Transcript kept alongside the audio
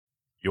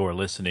You're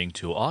listening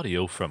to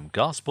audio from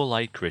Gospel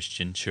Light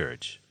Christian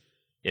Church.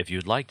 If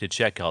you'd like to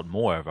check out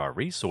more of our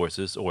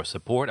resources or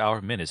support our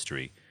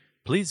ministry,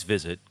 please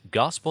visit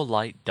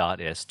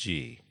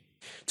gospellight.sg.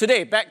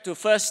 Today, back to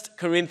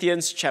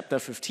 1Corinthians chapter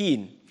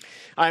 15.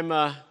 I'm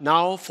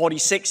now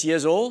 46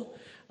 years old.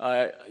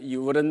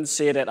 You wouldn't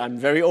say that I'm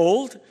very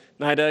old,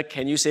 neither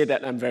can you say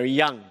that I'm very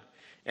young.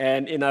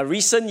 And in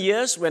recent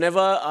years,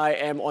 whenever I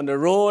am on the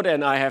road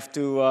and I have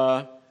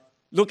to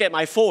look at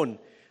my phone,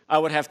 I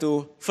would have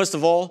to, first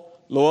of all,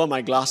 lower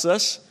my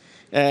glasses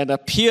and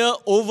peer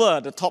over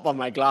the top of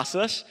my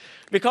glasses,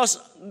 because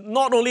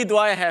not only do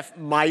I have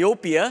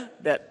myopia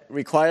that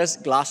requires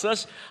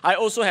glasses, I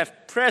also have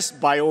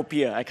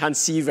presbyopia. I can't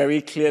see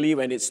very clearly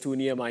when it's too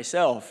near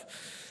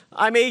myself.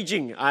 I'm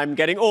aging. I'm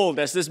getting old.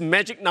 There's this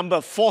magic number,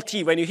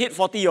 40. When you hit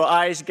 40, your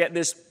eyes get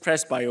this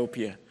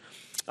presbyopia.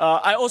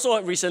 I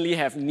also recently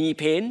have knee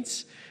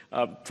pains,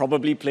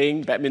 probably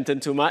playing badminton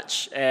too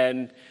much,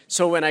 and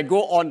so when I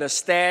go on the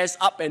stairs,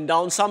 up and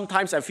down,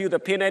 sometimes I feel the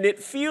pain and it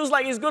feels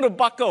like it's going to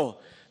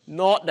buckle.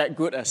 Not that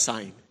good a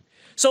sign.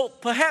 So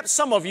perhaps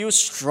some of you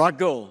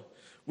struggle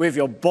with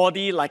your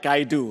body like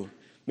I do.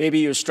 Maybe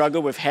you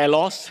struggle with hair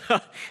loss.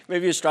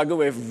 Maybe you struggle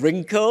with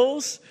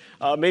wrinkles.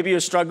 Maybe you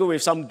struggle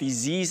with some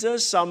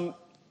diseases, some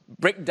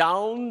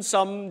breakdown,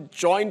 some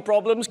joint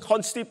problems,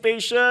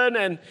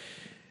 constipation,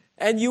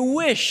 and you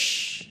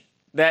wish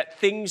that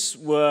things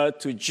were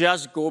to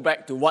just go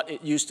back to what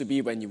it used to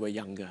be when you were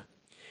younger.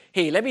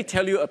 Hey, let me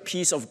tell you a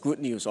piece of good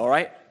news, all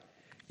right?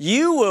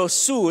 You will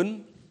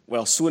soon,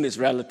 well, soon is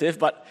relative,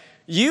 but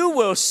you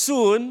will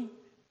soon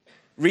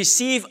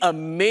receive a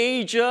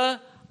major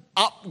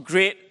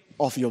upgrade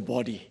of your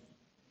body.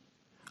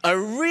 A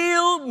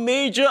real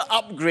major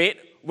upgrade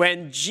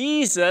when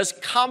Jesus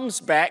comes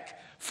back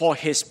for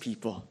his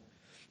people.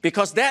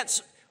 Because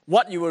that's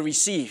what you will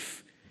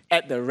receive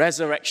at the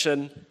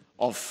resurrection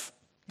of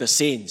the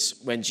saints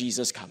when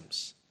Jesus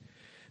comes.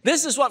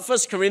 This is what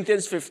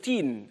 1Corinthians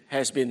 15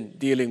 has been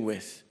dealing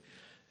with.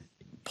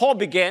 Paul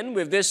began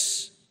with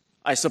this,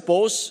 I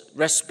suppose,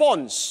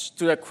 response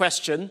to the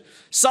question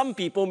some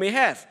people may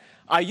have.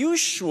 Are you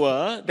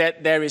sure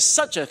that there is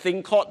such a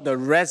thing called the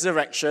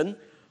resurrection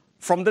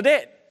from the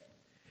dead?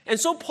 And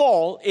so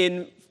Paul,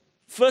 in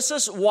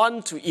verses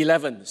 1 to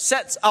 11,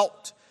 sets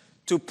out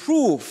to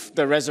prove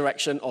the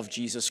resurrection of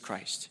Jesus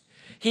Christ.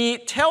 He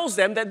tells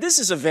them that this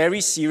is a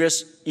very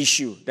serious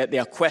issue that they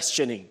are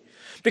questioning.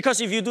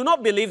 Because if you do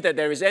not believe that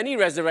there is any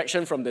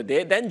resurrection from the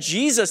dead, then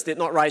Jesus did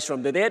not rise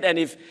from the dead. And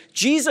if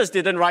Jesus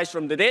didn't rise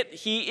from the dead,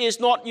 he is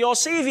not your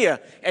Savior,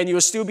 and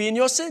you'll still be in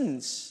your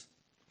sins.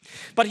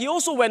 But he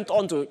also went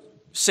on to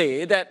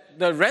say that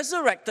the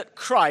resurrected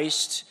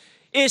Christ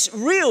is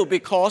real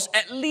because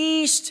at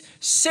least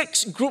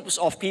 6 groups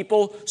of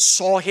people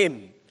saw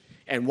him.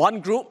 And one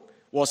group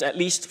was at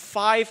least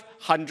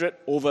 500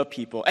 over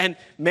people. And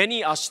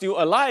many are still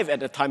alive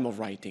at the time of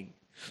writing.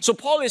 So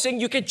Paul is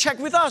saying, you can check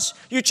with us.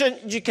 You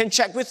can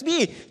check with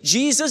me.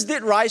 Jesus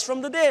did rise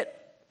from the dead.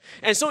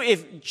 And so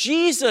if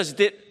Jesus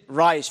did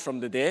rise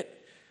from the dead,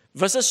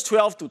 verses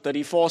 12 to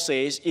 34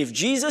 says, if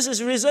Jesus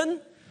is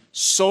risen,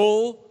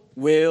 so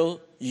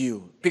will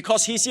you.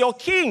 Because he's your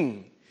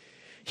king.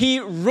 He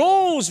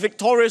rose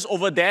victorious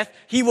over death.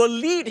 He will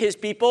lead his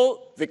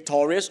people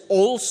victorious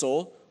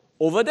also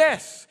over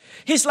death.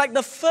 He's like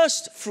the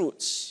first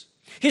fruits.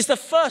 He's the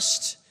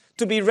first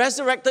to be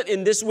resurrected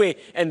in this way,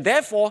 and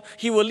therefore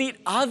he will lead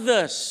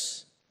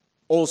others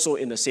also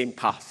in the same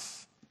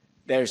path.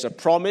 There is a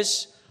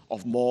promise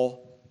of more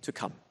to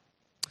come.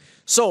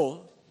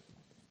 So,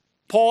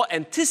 Paul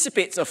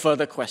anticipates a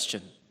further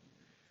question.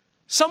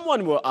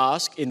 Someone will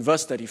ask in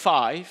verse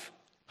 35,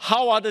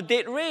 how are the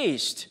dead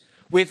raised?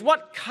 With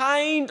what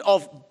kind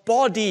of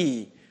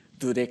body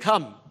do they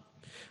come?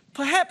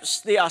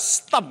 Perhaps they are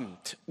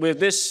stumped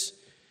with this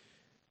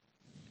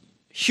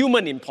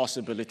human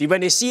impossibility.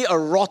 When they see a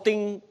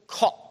rotting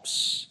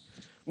corpse,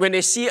 when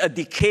they see a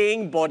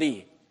decaying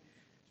body,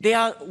 they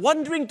are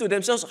wondering to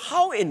themselves,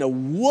 how in the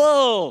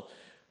world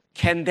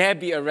can there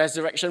be a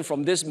resurrection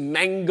from this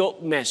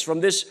mangled mess,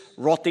 from this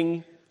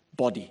rotting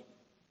body?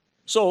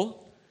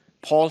 So,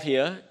 Paul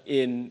here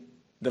in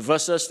the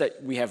verses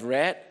that we have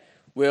read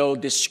will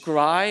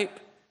describe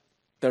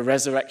the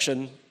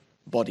resurrection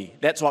body.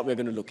 That's what we're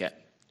going to look at.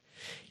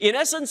 In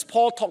essence,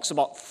 Paul talks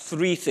about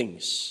 3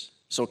 things.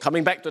 So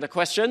coming back to the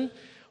question,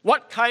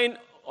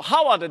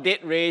 how are the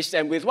dead raised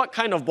and with what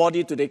kind of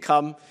body do they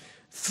come?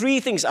 3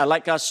 things I'd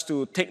like us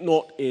to take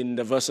note in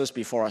the verses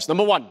before us.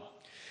 Number 1,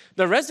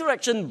 the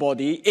resurrection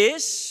body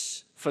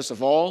is, first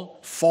of all,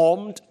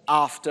 formed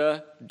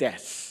after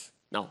death.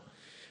 Now,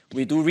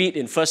 we do read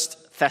in 1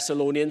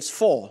 Thessalonians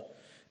 4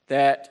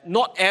 that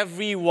not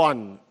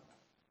everyone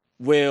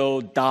will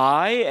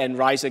die and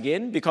rise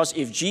again, because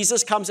if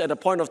Jesus comes at a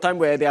point of time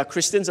where there are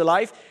Christians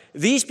alive,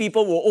 these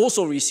people will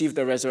also receive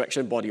the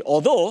resurrection body,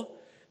 although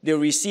they'll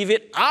receive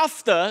it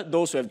after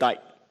those who have died.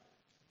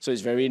 So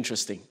it's very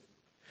interesting.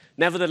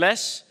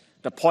 Nevertheless,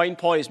 the point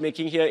Paul is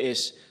making here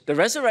is the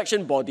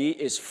resurrection body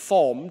is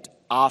formed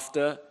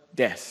after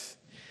death.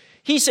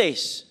 He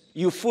says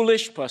you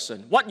foolish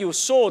person, what you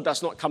sow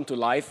does not come to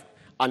life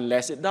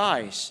unless it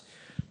dies.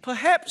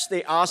 Perhaps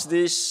they ask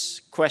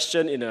this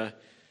question in a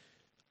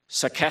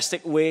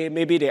sarcastic way.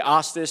 Maybe they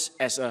ask this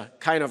as a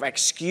kind of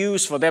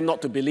excuse for them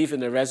not to believe in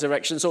the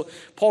resurrection. So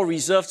Paul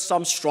reserved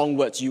some strong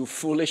words, you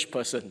foolish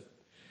person.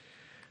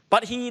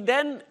 But he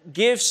then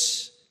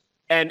gives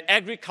an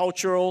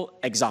agricultural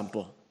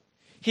example.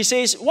 He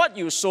says, what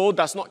you sow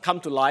does not come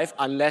to life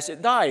unless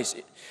it dies.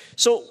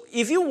 So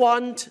if you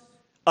want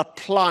a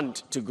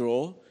plant to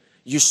grow,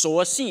 you sow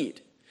a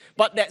seed.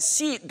 But that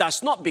seed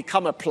does not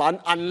become a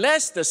plant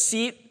unless the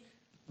seed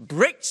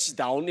breaks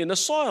down in the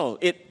soil.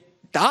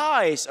 It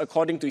dies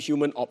according to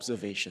human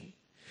observation.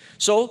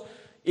 So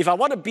if I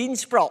want a bean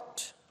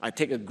sprout, I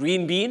take a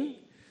green bean,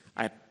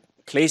 I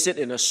place it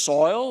in the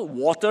soil,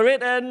 water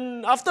it,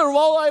 and after a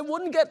while I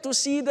wouldn't get to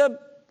see the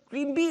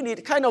green bean.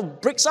 It kind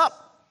of breaks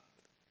up.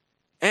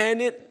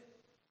 And it,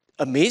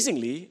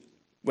 amazingly,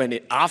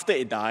 after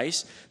it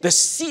dies, the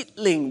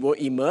seedling will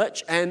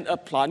emerge and a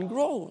plant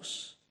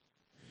grows.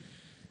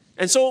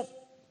 And so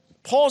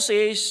Paul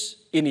says,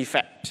 in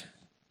effect,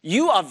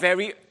 you are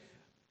very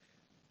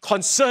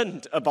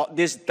concerned about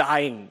this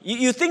dying.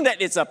 You think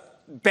that it's a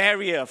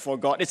barrier for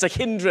God, it's a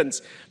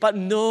hindrance. But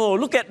no,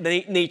 look at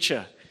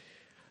nature.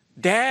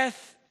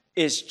 Death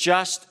is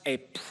just a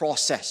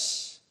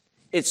process.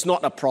 It's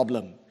not a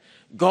problem.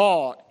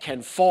 God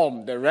can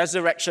form the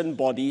resurrection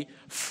body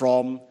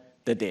from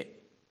the dead.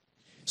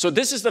 So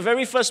this is the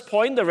very first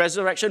point. The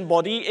resurrection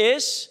body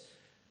is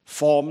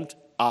formed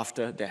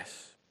after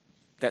death.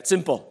 That's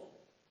simple.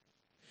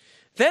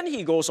 Then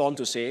he goes on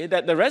to say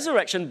that the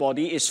resurrection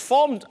body is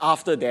formed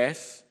after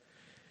death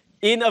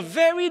in a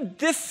very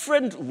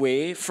different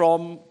way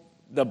from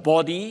the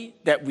body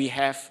that we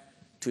have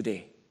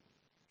today.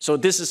 So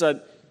this is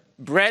a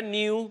brand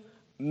new,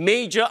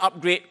 major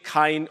upgrade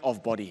kind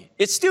of body.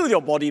 It's still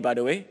your body, by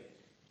the way.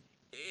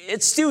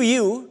 It's still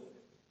you,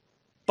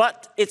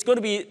 but it's going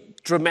to be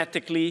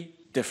dramatically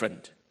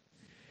different.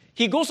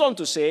 He goes on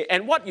to say,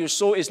 and what you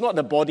sow is not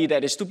the body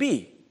that is to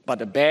be, but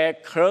the bare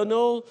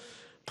kernel,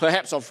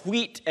 perhaps of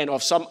wheat and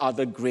of some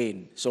other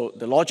grain. So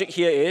the logic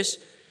here is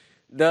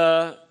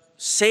the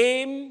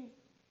same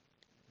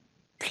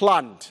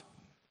plant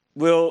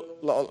will,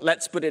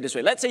 let's put it this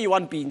way. Let's say you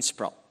want bean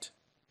sprout.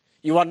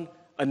 You want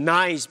a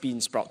nice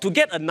bean sprout. To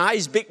get a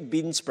nice big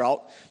bean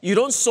sprout, you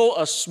don't sow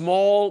a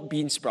small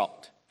bean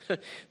sprout.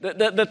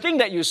 The thing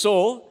that you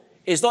sow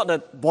is not the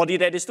body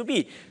that is to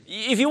be.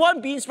 If you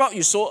want bean sprout,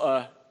 you sow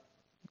a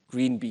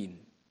green bean.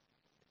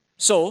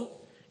 So,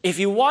 if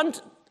you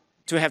want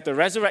to have the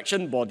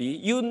resurrection body,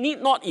 you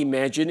need not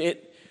imagine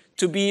it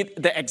to be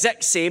the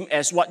exact same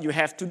as what you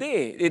have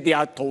today. They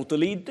are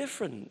totally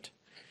different.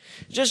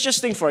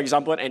 Just think, for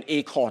example, an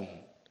acorn.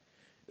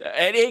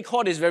 An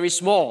acorn is very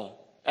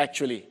small,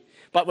 actually.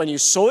 But when you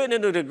sow it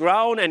into the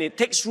ground and it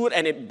takes root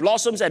and it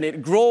blossoms and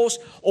it grows,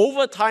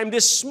 over time,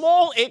 this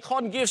small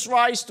acorn gives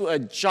rise to a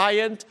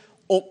giant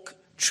oak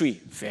tree.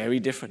 Very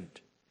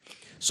different.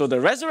 So the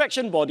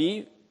resurrection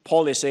body,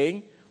 Paul is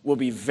saying, will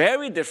be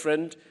very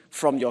different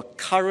from your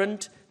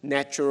current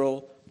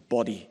natural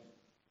body,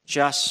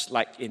 just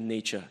like in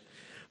nature.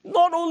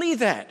 Not only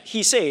that,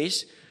 he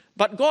says,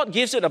 but God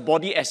gives it a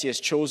body as he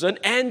has chosen,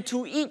 and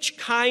to each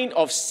kind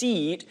of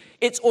seed,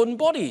 its own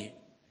body.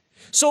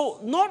 So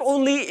not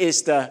only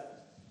is the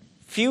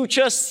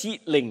future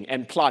seedling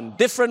and plant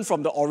different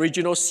from the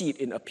original seed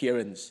in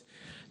appearance,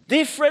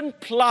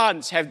 different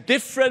plants have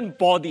different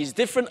bodies,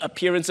 different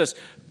appearances.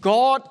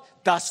 God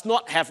does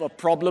not have a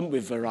problem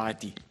with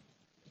variety.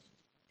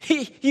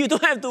 You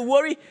don't have to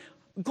worry.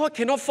 God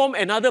cannot form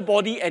another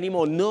body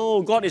anymore.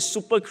 No, God is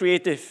super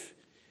creative.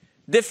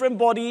 Different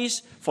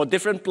bodies for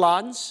different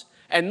plants.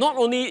 And not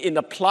only in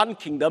the plant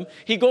kingdom,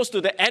 he goes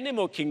to the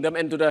animal kingdom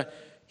and to the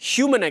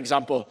human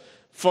example.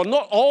 For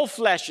not all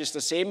flesh is the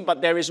same, but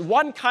there is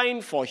one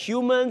kind for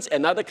humans,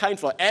 another kind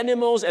for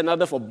animals,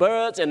 another for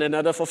birds, and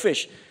another for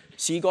fish.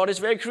 See, God is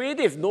very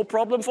creative. No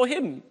problem for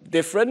him.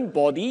 Different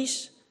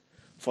bodies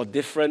for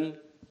different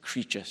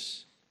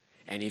creatures.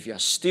 And if you're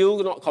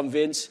still not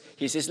convinced,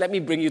 he says, let me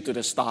bring you to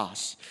the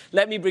stars.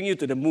 Let me bring you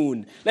to the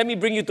moon. Let me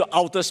bring you to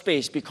outer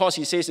space. Because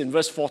he says in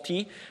verse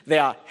 40,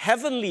 there are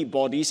heavenly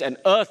bodies and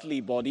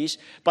earthly bodies,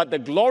 but the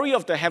glory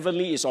of the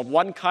heavenly is of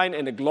one kind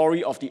and the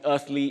glory of the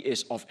earthly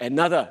is of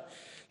another.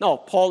 Now,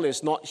 Paul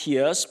is not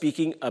here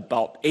speaking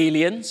about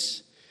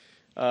aliens.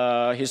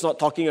 He's not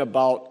talking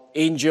about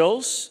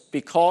angels,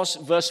 because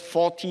verse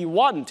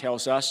 41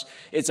 tells us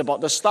it's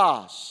about the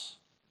stars.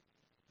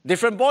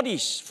 Different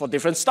bodies for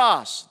different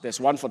stars. There's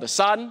one for the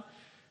sun,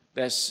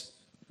 there's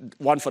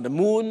one for the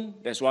moon,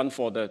 there's one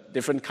for the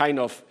different kind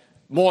of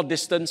more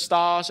distant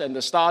stars, and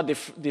the star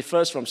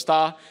differs from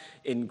star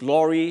in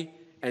glory.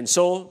 And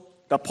so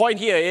the point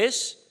here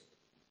is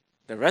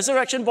the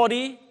resurrection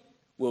body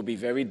will be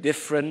very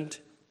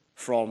different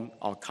from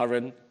our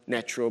current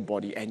natural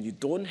body. And you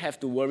don't have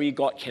to worry,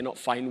 God cannot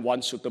find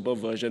one suitable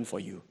version for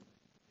you.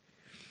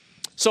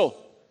 So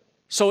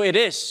it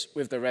is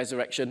with the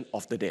resurrection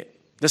of the dead.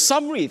 The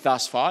summary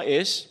thus far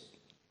is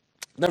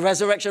the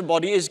resurrection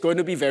body is going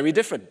to be very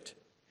different.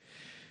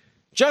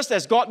 Just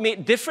as God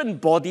made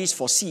different bodies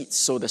for seeds,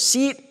 so the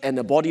seed and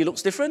the body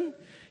looks different,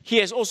 He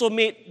has also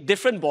made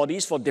different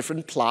bodies for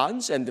different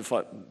plants and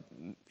for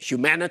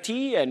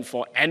humanity and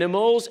for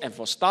animals and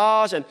for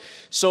stars. And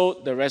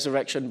so the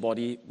resurrection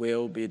body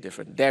will be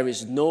different. There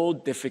is no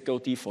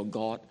difficulty for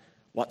God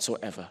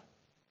whatsoever.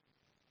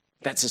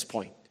 That's His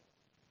point.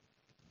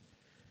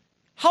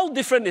 How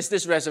different is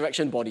this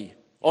resurrection body?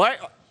 All right,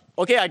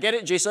 okay, I get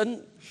it,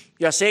 Jason.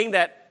 You're saying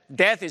that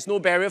death is no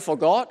barrier for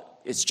God.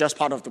 It's just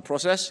part of the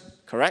process,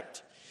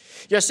 correct?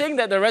 You're saying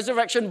that the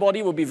resurrection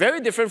body will be very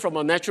different from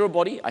our natural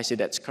body. I say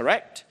that's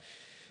correct.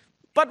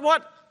 But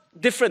what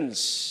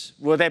difference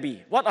will there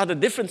be? What are the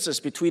differences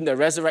between the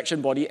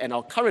resurrection body and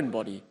our current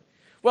body?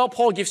 Well,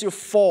 Paul gives you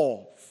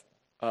 4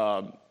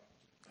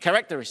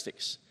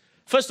 characteristics.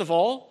 First of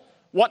all,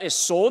 what is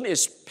sown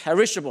is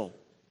perishable.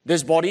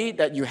 This body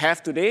that you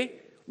have today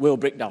will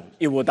break down.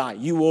 It will die.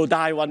 You will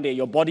die one day.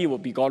 Your body will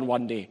be gone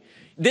one day.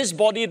 This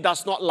body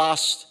does not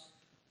last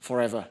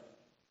forever.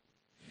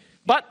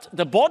 But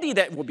the body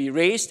that will be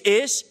raised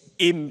is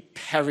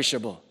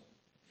imperishable.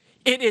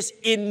 It is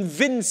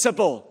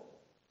invincible.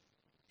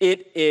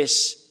 It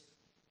is,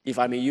 if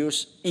I may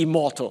use,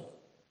 immortal.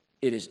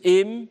 It is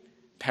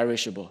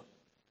imperishable.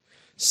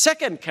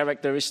 Second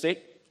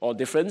characteristic or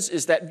difference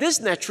is that this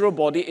natural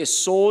body is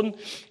sown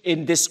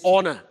in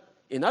dishonor.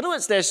 In other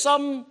words, there's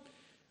some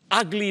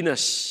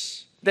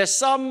ugliness, there's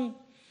some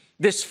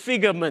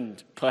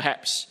disfigurement,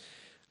 perhaps,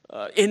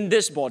 in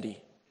this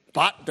body.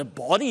 But the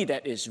body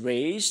that is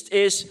raised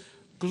is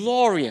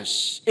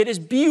glorious. It is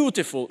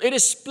beautiful. It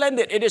is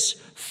splendid. It is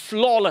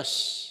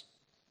flawless.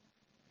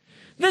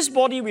 This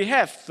body we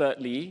have,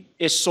 thirdly,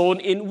 is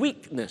sown in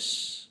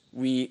weakness.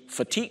 We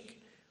fatigue,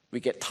 we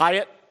get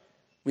tired,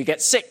 we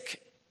get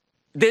sick.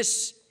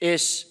 This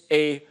is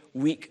a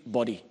weak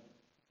body.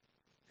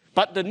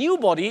 But the new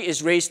body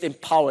is raised in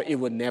power. It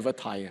will never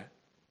tire.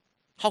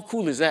 How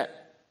cool is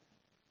that?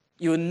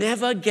 You will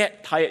never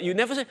get tired. You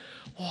never say,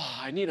 oh,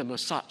 I need a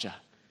massage.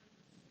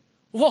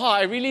 Wow,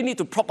 I really need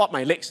to prop up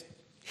my legs.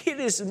 It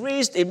is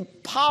raised in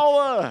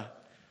power.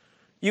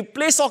 You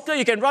play soccer,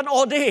 you can run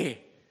all day.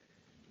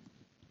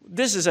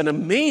 This is an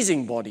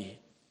amazing body.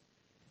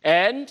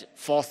 And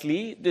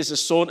fourthly, this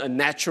is sown a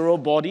natural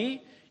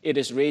body. It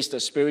is raised a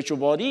spiritual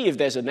body. If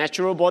there's a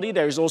natural body,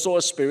 there is also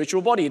a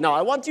spiritual body. Now,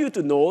 I want you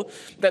to know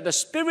that the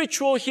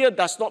spiritual here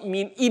does not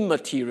mean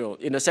immaterial,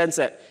 in the sense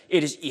that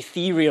it is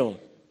ethereal,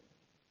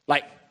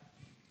 like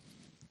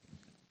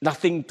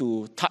nothing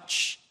to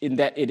touch, in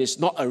that it is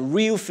not a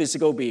real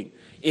physical being.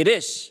 It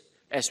is,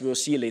 as we'll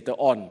see later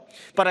on.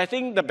 But I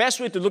think the best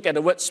way to look at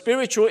the word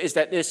spiritual is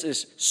that this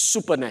is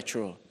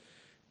supernatural.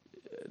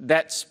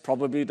 That's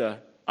probably the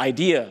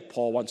idea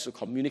Paul wants to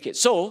communicate.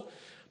 So,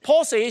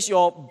 Paul says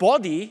your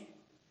body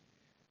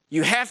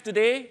you have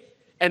today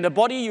and the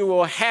body you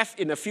will have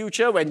in the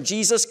future when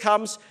Jesus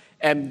comes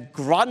and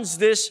grants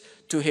this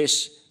to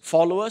His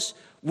followers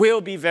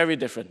will be very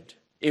different.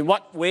 In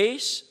what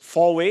ways?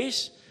 4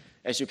 ways.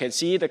 As you can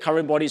see, the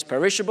current body is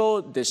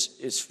perishable, this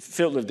is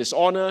filled with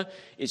dishonor,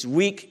 it's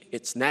weak,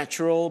 it's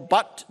natural,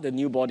 but the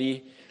new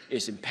body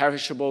is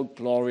imperishable,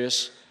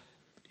 glorious,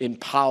 in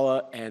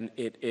power, and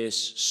it is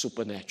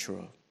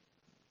supernatural.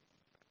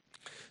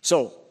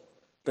 So,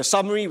 the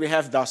summary we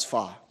have thus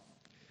far.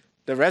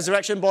 The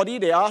resurrection body,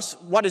 they ask,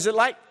 what is it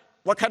like?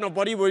 What kind of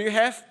body will you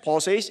have?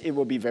 Paul says it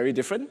will be very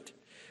different.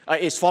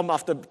 It's formed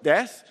after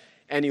death,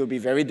 and it will be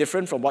very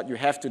different from what you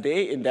have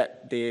today in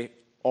that they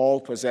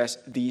all possess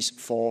these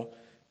 4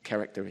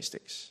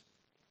 characteristics.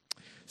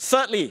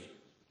 Thirdly,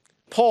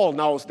 Paul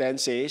now then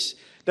says,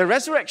 the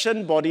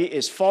resurrection body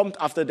is formed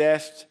after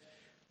death,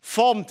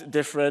 formed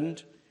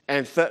different,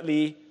 and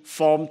thirdly,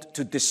 formed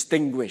to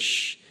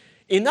distinguish.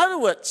 In other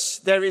words,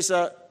 there is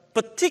a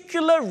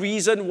particular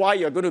reason why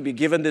you're going to be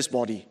given this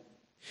body.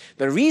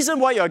 The reason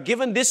why you're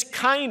given this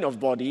kind of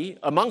body,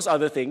 amongst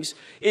other things,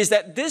 is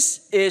that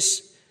this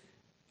is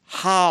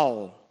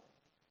how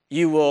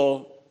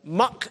you'll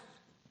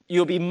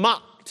be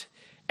marked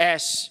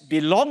as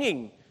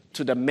belonging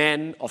to the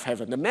man of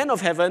heaven. The man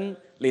of heaven,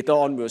 later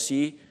on we'll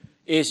see,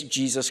 is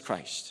Jesus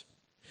Christ.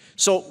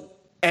 So,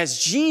 as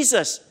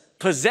Jesus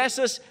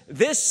possesses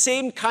this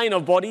same kind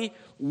of body,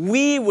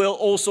 we will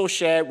also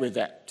share with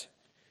that.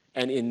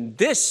 And in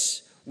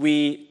this,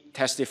 we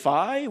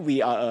testify,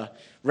 we are a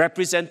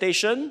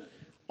representation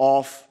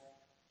of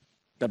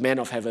the man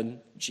of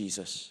heaven,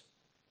 Jesus.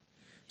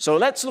 So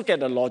let's look at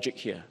the logic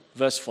here.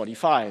 Verse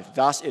 45,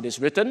 thus it is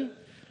written,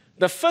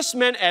 the first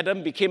man,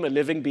 Adam, became a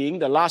living being.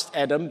 The last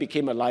Adam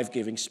became a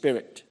life-giving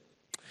spirit.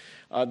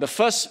 The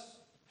first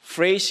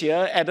phrase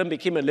here, Adam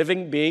became a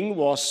living being,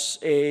 was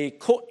a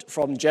quote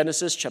from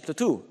Genesis chapter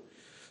 2.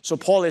 So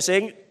Paul is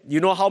saying, you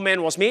know how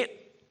man was made?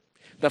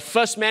 The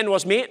first man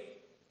was made?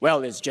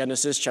 Well, it's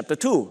Genesis chapter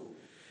 2.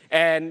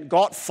 And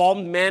God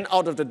formed man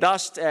out of the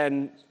dust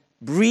and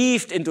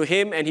breathed into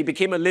him, and he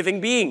became a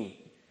living being.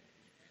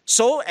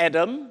 So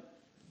Adam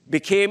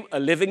became a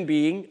living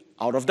being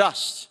out of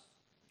dust.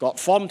 God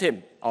formed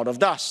him out of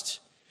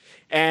dust.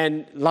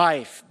 And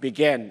life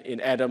began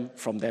in Adam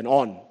from then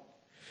on.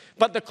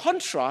 But the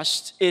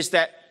contrast is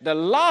that the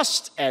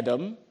last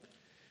Adam,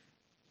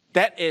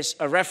 that is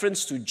a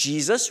reference to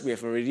Jesus. We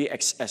have already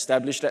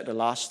established that the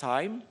last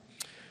time.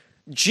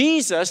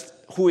 Jesus,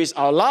 who is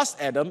our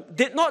last Adam,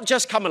 did not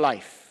just come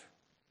alive.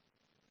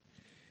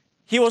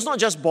 He was not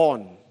just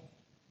born.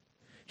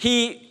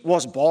 He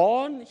was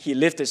born, he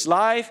lived his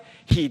life,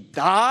 he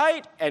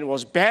died and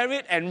was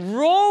buried and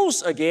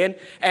rose again,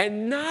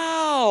 and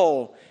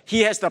now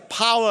he has the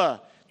power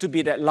to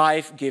be that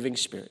life-giving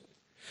spirit.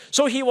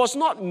 So he was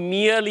not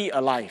merely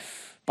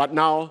alive, but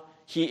now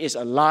he is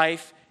a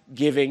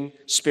life-giving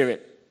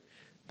spirit.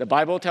 The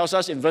Bible tells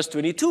us in verse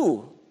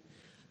 22,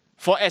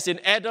 "For as in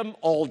Adam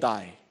all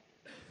die,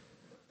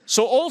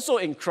 so also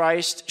in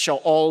Christ shall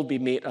all be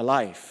made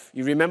alive."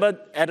 You remember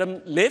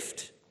Adam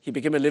lived, he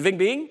became a living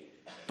being,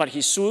 but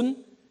he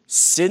soon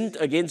sinned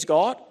against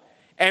God,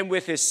 and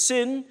with his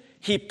sin,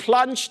 he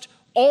plunged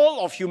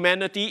all of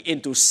humanity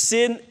into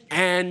sin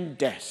and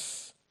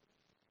death.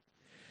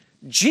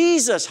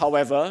 Jesus,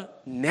 however,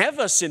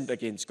 never sinned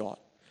against God,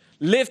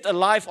 lived a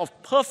life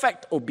of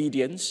perfect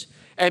obedience,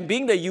 and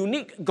being the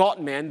unique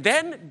God-man,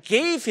 then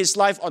gave his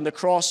life on the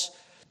cross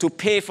to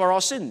pay for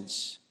our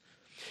sins.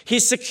 He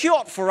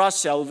secured for us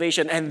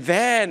salvation, and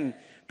then,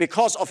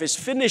 because of his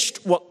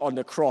finished work on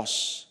the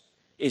cross,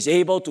 is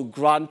able to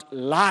grant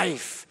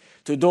life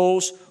to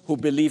those who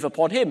believe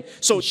upon him.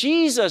 So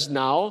Jesus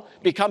now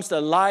becomes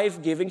the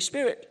life-giving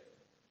spirit.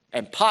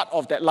 And part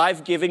of that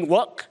life-giving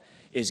work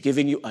is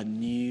giving you a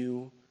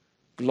new,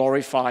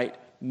 glorified,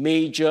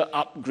 major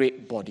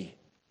upgrade body.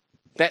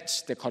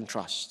 That's the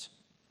contrast.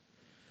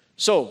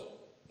 So,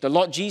 the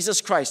Lord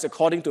Jesus Christ,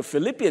 according to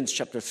Philippians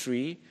chapter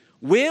 3,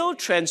 will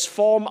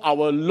transform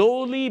our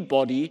lowly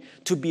body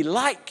to be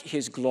like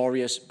his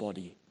glorious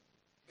body.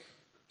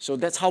 So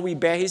that's how we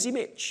bear his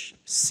image.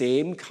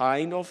 Same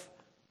kind of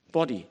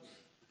body.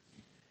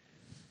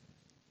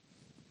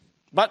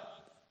 But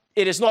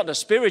it is not the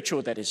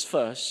spiritual that is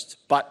first,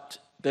 but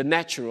the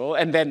natural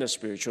and then the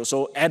spiritual.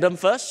 So Adam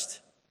first,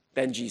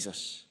 then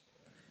Jesus.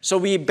 So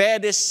we bear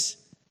this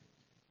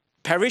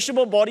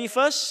perishable body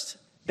first,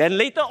 then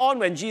later on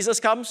when Jesus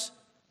comes,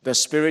 the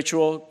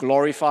spiritual,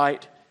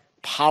 glorified,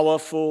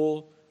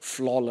 powerful,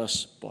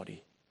 flawless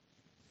body.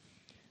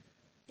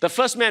 The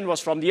first man was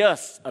from the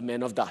earth, a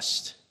man of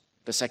dust.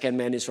 The second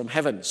man is from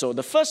heaven. So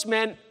the first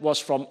man was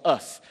from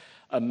earth,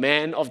 a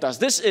man of dust.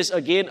 This is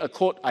again a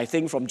quote, I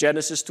think, from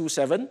Genesis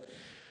 2:7.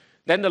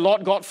 Then the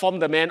Lord God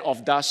formed the man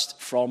of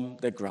dust from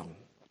the ground.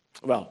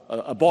 Well,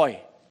 a boy.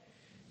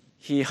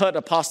 He heard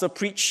a pastor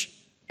preach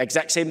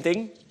exact same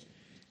thing.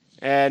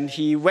 And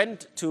he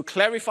went to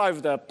clarify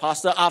with the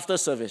pastor after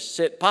service.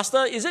 Said,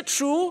 "Pastor, is it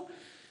true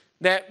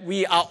that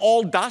we are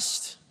all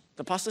dust?"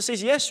 The pastor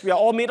says, "Yes, we are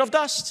all made of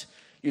dust.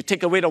 You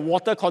take away the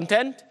water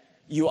content,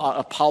 you are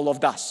a pile of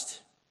dust."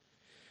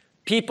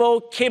 People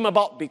came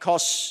about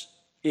because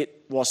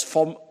it was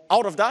formed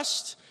out of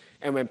dust,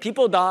 and when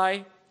people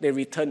die, they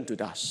return to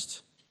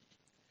dust.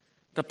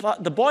 The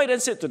boy then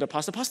said to the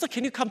pastor, "Pastor,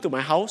 can you come to my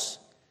house?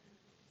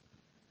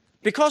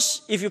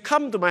 Because if you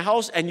come to my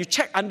house and you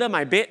check under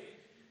my bed,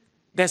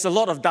 there's a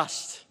lot of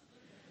dust.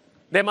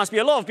 There must be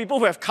a lot of people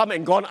who have come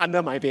and gone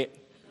under my bed."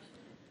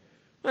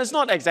 That's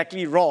not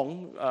exactly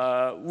wrong.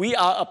 We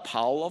are a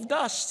pile of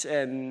dust,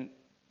 and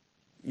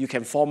you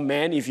can form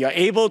man, if you are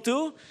able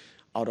to,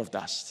 out of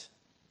dust.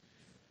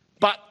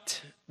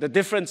 But the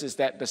difference is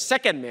that the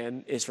second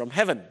man is from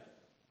heaven.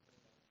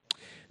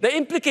 The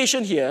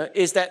implication here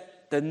is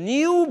that the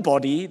new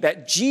body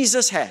that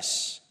Jesus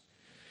has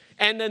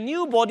and the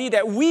new body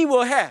that we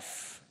will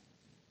have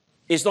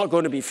is not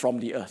going to be from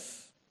the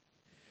earth.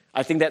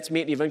 I think that's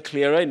made even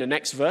clearer in the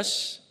next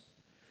verse.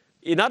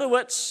 In other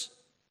words,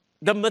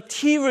 the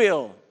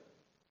material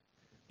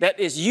that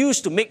is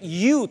used to make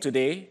you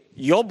today,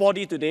 your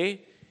body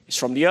today, is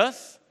from the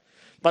earth.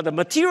 But the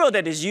material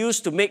that is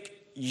used to make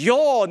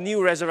your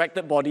new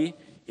resurrected body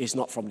is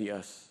not from the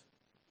earth.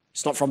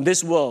 It's not from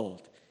this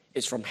world.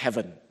 It's from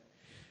heaven.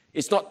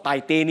 It's not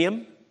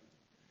titanium.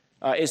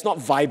 It's not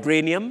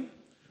vibranium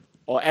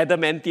or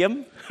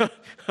adamantium,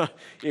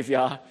 if you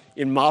are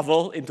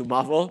into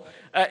Marvel.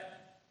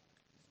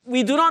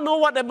 We do not know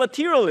what the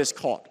material is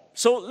called.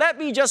 So let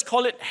me just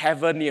call it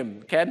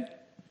heavenium, Ken?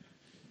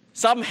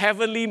 Some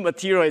heavenly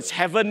material, it's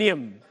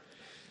heavenium.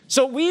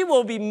 So we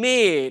will be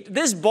made,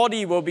 this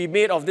body will be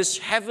made of this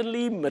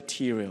heavenly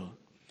material.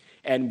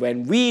 And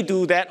when we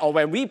do that, or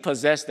when we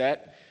possess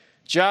that,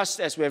 just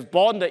as we have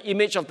borne the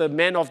image of the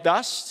man of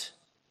dust,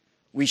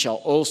 we shall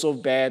also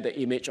bear the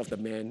image of the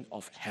man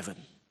of heaven.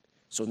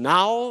 So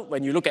now,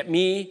 when you look at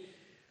me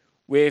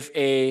with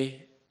a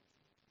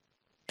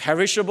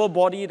perishable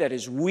body that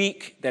is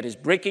weak, that is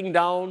breaking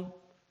down,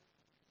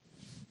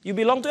 you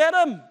belong to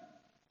Adam,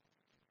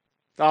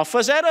 our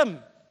first Adam.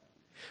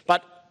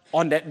 But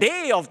on that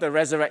day of the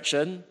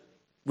resurrection,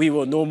 we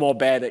will no more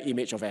bear the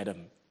image of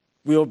Adam.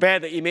 We will bear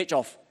the image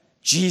of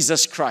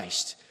Jesus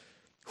Christ,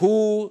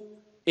 who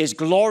is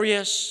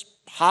glorious,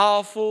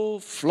 powerful,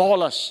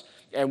 flawless,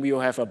 and we will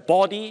have a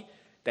body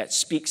that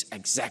speaks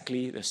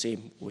exactly the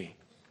same way.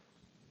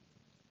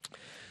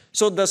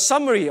 So the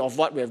summary of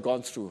what we have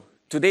gone through,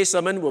 today's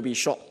sermon will be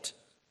short.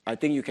 I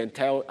think you can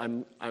tell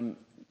I'm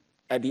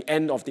at the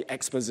end of the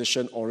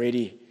exposition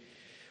already.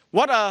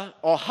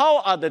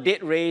 How are the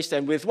dead raised,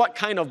 and with what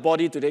kind of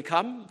body do they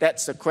come?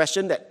 That's the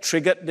question that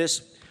triggered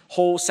this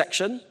whole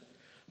section.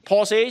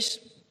 Paul says,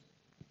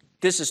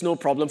 this is no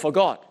problem for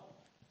God.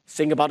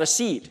 Think about a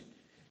seed.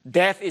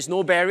 Death is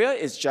no barrier,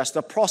 it's just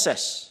a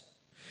process.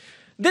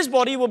 This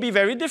body will be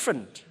very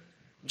different.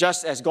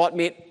 Just as God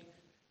made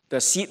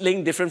the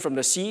seedling different from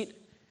the seed,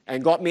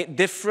 and God made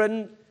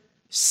different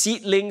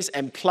seedlings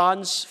and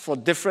plants for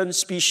different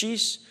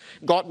species.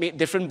 God made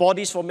different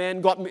bodies for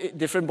men, God made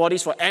different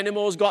bodies for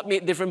animals, God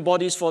made different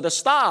bodies for the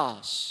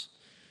stars.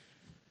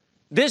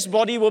 This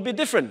body will be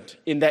different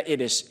in that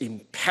it is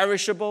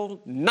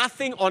imperishable.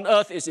 Nothing on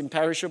earth is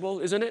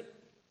imperishable, isn't it?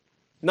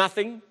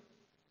 Nothing.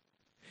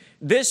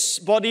 This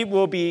body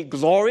will be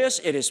glorious.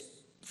 It is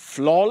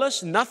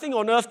flawless. Nothing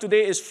on earth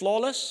today is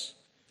flawless.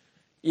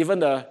 Even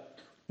the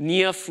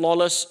near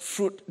flawless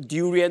fruit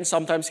durian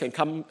sometimes can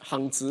come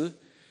hangzi.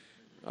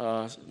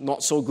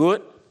 Not so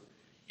good.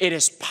 It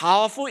is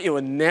powerful. It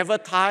will never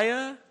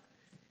tire.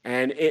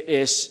 And it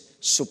is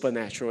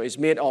supernatural. It's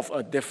made of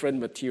a different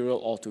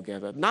material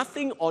altogether.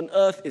 Nothing on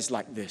earth is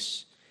like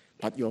this.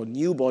 But your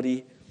new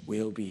body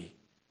will be.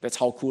 That's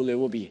how cool it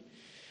will be.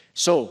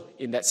 So,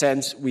 in that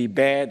sense, we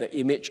bear the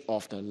image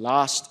of the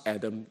last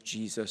Adam,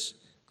 Jesus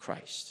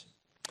Christ.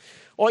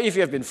 Or if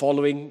you have been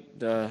following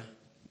the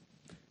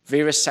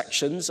various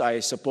sections, I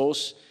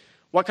suppose,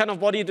 what kind of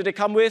body do they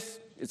come with?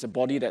 It's a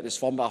body that is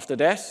formed after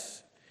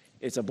death.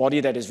 It's a body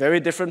that is very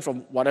different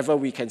from whatever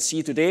we can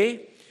see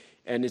today.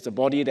 And it's a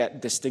body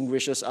that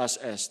distinguishes us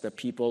as the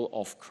people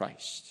of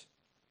Christ.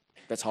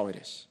 That's how it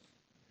is.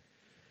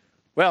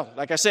 Well,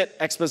 like I said,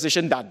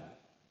 exposition done.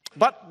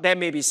 But there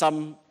may be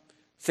some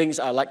things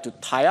I'd like to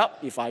tie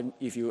up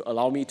if you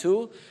allow me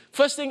to.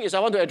 First thing is I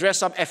want to address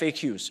some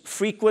FAQs,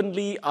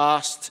 frequently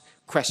asked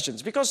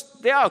questions, because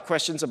there are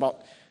questions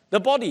about the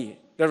body,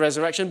 the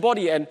resurrection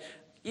body, and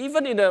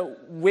even in the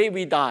way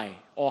we die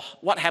or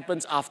what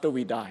happens after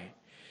we die.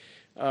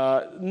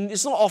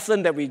 It's not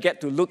often that we get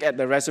to look at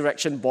the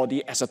resurrection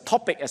body as a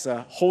topic, as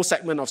a whole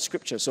segment of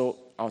Scripture, so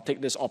I'll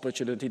take this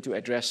opportunity to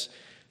address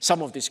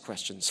some of these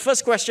questions.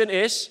 First question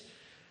is,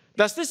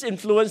 does this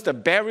influence the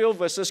burial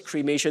versus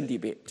cremation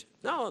debate?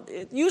 Now,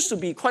 it used to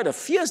be quite a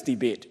fierce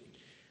debate.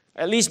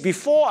 At least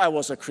before I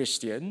was a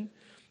Christian,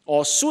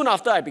 or soon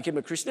after I became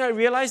a Christian, I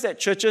realized that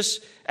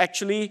churches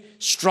actually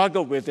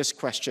struggle with this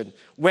question.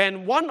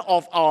 When one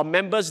of our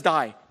members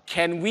die,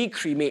 can we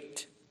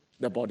cremate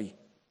the body?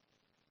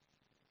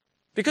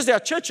 Because there are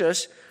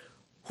churches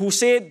who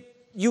say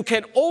you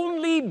can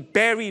only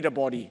bury the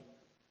body.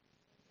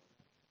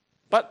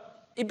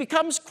 But it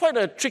becomes quite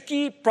a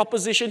tricky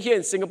proposition here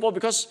in Singapore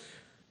because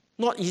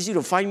not easy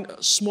to find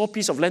a small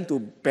piece of land to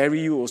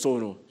bury you also,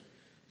 no?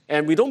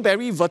 And we don't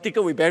bury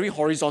vertical, we bury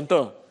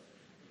horizontal.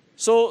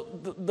 So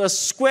the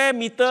square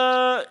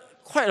meter,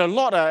 quite a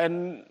lot.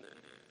 And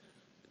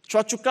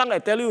Chua Chu Kang, I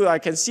tell you, I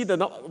can see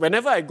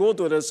whenever I go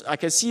to this, I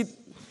can see,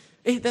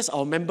 hey, that's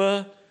our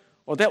member,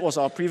 or that was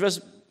our previous,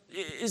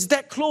 it's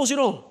that close,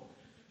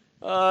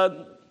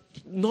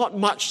 Not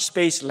much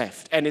space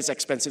left, and it's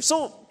expensive.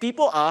 So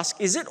people ask,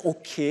 is it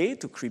okay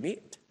to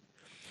cremate?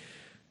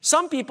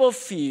 Some people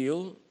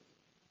feel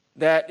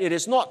that it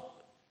is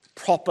not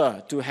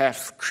proper to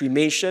have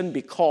cremation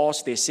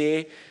because they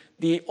say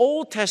the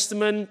Old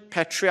Testament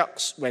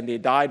patriarchs, when they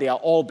die, they are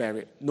all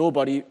buried.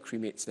 Nobody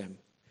cremates them.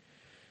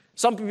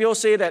 Some people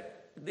say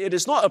that it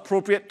is not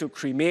appropriate to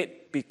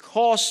cremate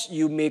because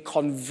you may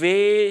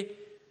convey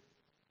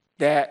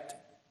that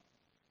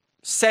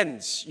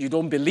sense you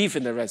don't believe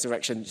in the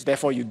resurrection,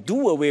 therefore you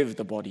do away with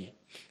the body.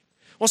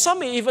 Or some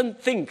may even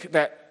think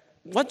that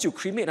once you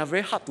cremate, it's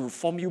very hard to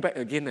form you back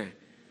again.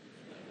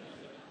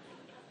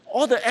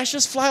 All the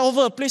ashes fly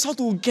over a place, how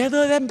to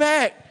gather them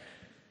back?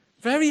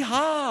 Very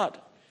hard.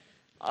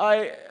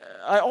 I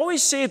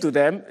always say to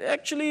them,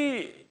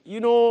 actually,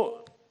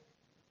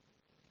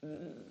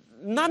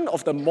 none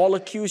of the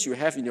molecules you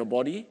have in your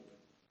body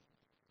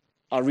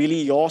are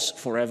really yours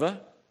forever.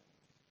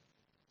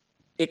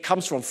 It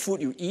comes from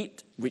food you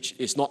eat, which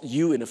is not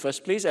you in the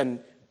first place, and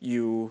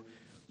you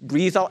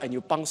breathe out and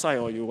you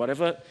pangsai or you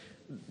whatever.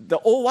 The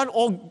old one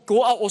all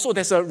go out also.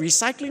 There's a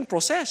recycling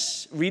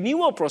process,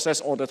 renewal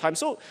process all the time.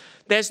 So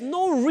there's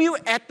no real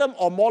atom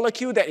or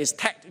molecule that is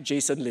tagged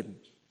Jason Lim.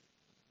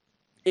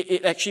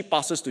 It actually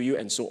passes to you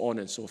and so on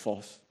and so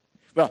forth.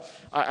 Well,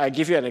 I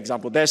give you an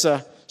example. There's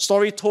a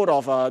story told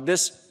of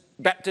this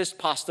Baptist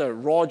pastor,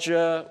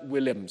 Roger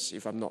Williams,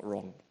 if I'm not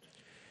wrong.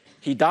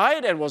 He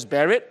died and was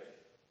buried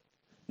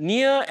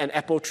near an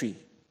apple tree.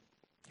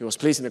 He was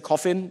placed in a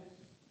coffin.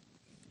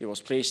 He was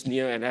placed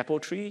near an apple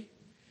tree.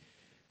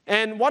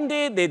 And one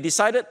day they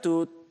decided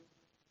to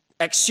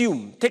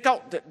exhume, take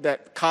out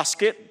that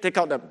casket, take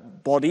out the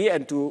body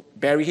and to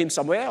bury him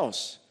somewhere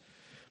else.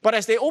 But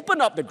as they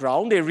opened up the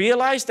ground, they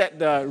realized that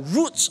the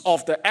roots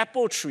of the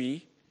apple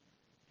tree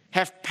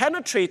have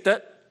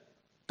penetrated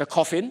the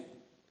coffin,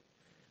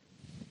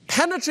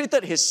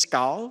 penetrated his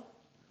skull,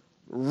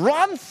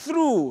 run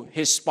through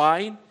his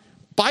spine,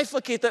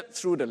 bifurcated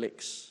through the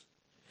legs.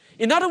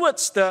 In other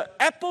words, the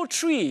apple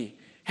tree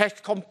has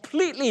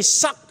completely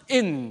sucked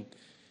in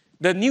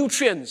the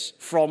nutrients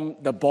from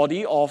the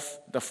body of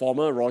the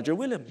former Roger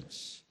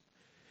Williams.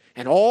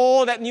 And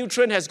all that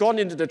nutrient has gone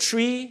into the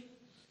tree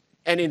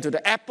and into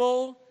the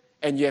apple,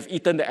 and you have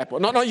eaten the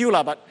apple. Not you,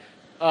 but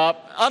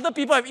other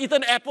people have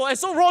eaten the apple. And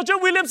so Roger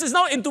Williams is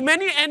now into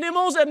many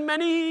animals and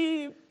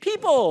many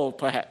people,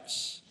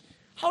 perhaps.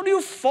 How do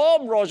you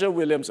form Roger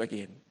Williams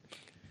again?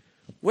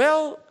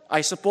 Well,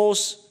 I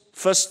suppose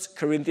 1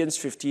 Corinthians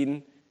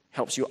 15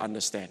 helps you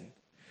understand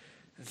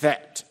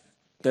that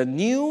the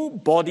new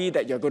body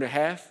that you're going to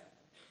have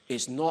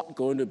is not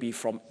going to be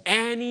from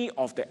any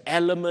of the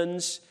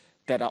elements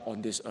that are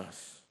on this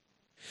earth.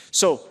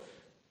 So,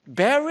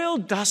 burial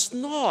does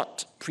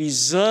not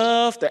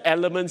preserve the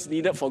elements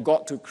needed for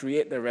God to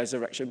create the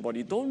resurrection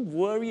body. Don't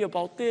worry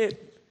about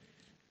it.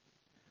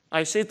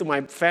 I say to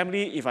my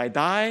family, if I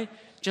die,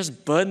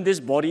 just burn this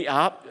body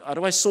up.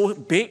 Otherwise, so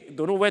big,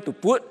 don't know where to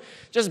put.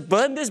 Just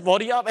burn this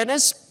body up and then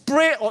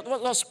spray, or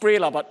not spray,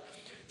 but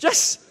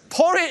just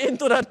pour it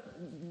into the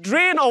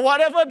drain or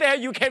whatever there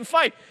you can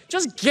find.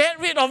 Just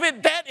get rid of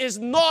it. That is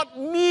not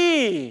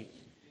me.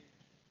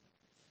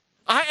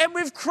 I am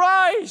with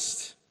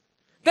Christ.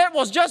 That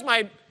was just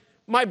my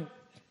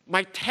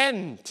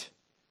tent.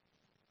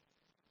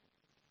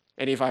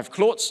 And if I have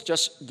clothes,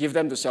 just give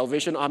them to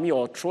Salvation Army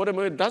or throw them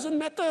away. It doesn't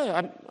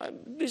matter.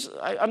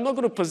 I'm not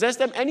going to possess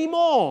them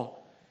anymore.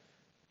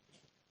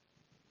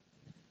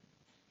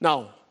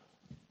 Now,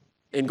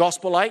 in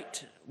Gospel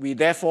Light, we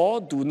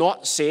therefore do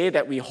not say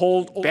that we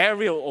hold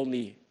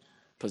burial-only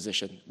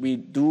position. We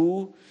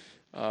do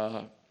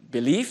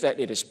believe that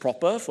it is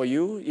proper for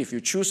you, if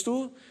you choose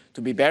to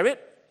be buried.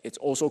 It's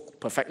also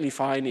perfectly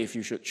fine if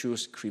you should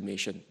choose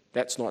cremation.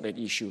 That's not an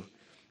issue.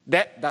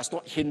 That does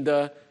not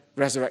hinder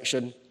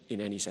resurrection in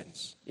any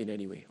sense, in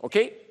any way.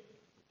 Okay?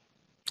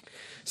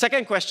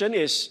 Second question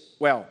is,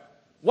 well,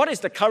 what is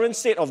the current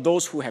state of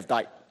those who have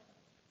died?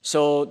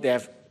 So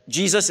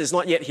Jesus is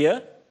not yet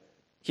here.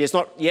 He has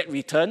not yet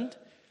returned.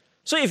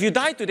 So if you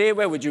die today,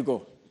 where would you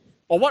go?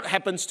 Or what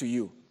happens to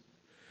you?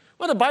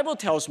 Well, the Bible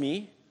tells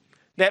me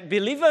that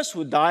believers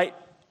who died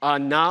are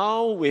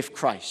now with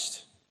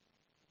Christ.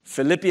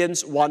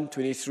 Philippians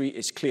 1:23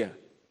 is clear.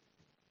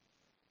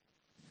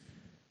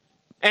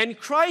 And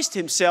Christ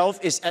himself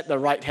is at the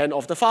right hand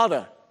of the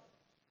Father.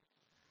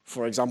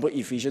 For example,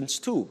 Ephesians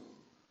 2.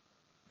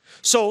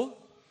 So,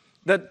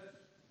 the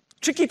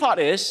tricky part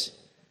is,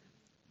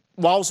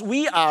 whilst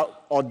we are,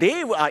 or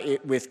they are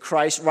with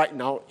Christ right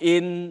now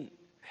in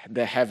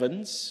the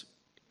heavens,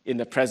 in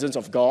the presence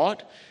of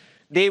God,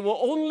 they will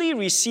only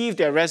receive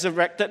their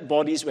resurrected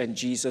bodies when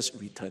Jesus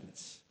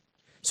returns.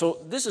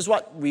 So this is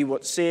what we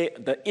would say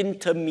the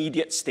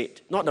intermediate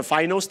state. Not the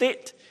final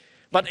state,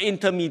 but the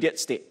intermediate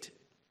state.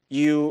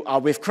 You are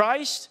with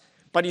Christ,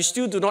 but you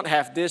still do not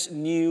have this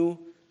new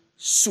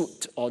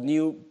suit or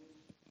new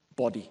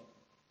body.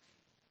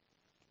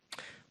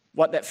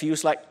 What that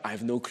feels like, I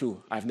have no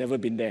clue. I've never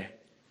been there.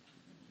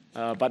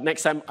 But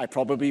next time, I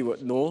probably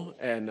would know,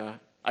 and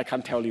I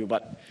can't tell you,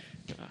 but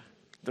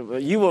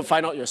you will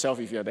find out yourself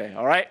if you're there,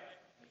 all right?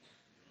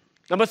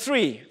 Number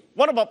 3,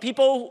 what about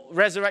people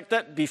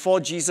resurrected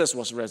before Jesus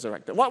was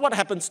resurrected? What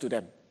happens to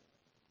them?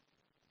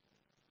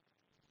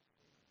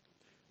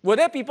 Were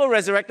there people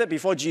resurrected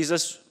before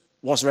Jesus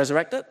was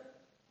resurrected?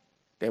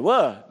 There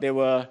were. There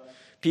were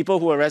people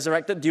who were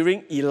resurrected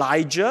during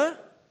Elijah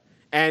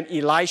and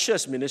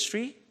Elisha's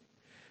ministry.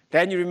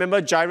 Then you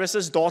remember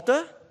Jairus'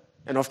 daughter,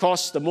 and of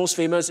course the most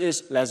famous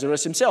is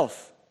Lazarus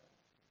himself.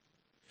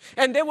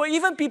 And there were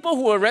even people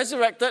who were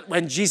resurrected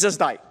when Jesus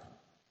died.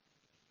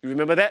 You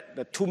remember that?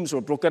 The tombs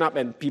were broken up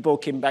and people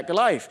came back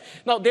alive.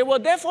 Now, there were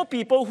therefore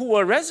people who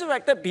were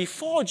resurrected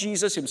before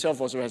Jesus himself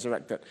was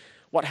resurrected.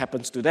 What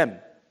happens to them?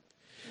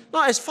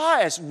 Now, as far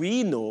as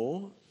we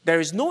know, there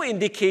is no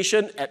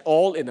indication at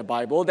all in the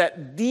Bible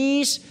that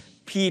these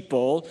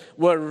people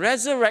were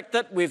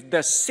resurrected with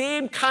the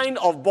same kind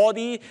of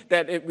body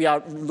that we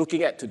are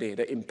looking at today,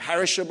 the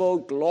imperishable,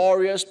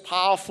 glorious,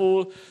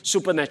 powerful,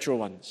 supernatural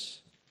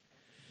ones.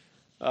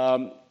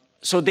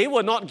 So they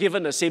were not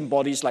given the same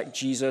bodies like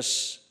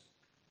Jesus,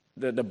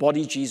 the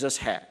body Jesus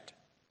had.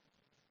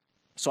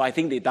 So I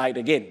think they died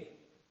again.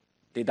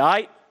 They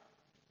died,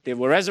 they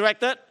were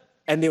resurrected,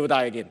 and they will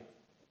die again.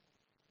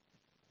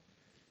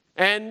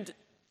 And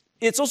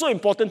it's also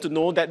important to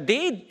know that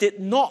they did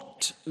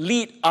not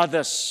lead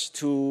others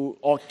to,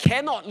 or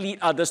cannot lead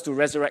others to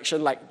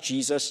resurrection like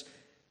Jesus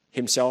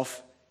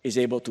himself is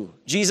able to.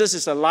 Jesus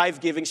is a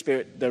life-giving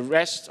spirit. The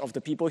rest of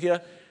the people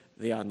here,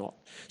 they are not.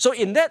 So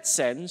in that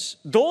sense,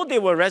 though they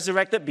were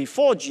resurrected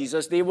before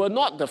Jesus, they were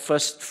not the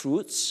first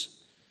fruits,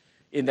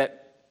 in that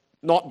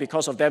not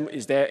because of them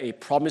is there a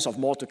promise of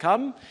more to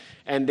come,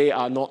 and they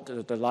are not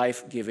the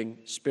life-giving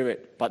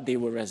spirit, but they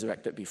were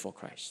resurrected before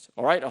Christ.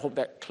 All right, I hope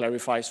that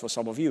clarifies for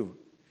some of you.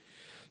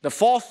 The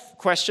fourth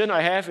question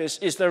I have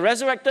is the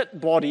resurrected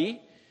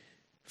body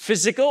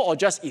physical or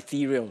just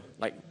ethereal?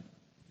 Like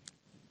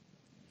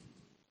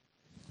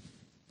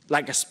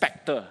a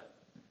specter.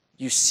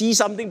 You see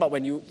something, but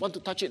when you want to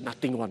touch it,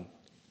 nothing one.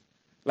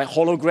 like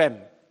hologram.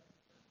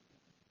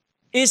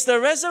 Is the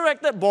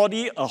resurrected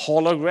body a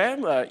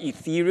hologram, an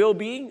ethereal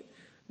being?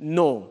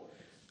 No.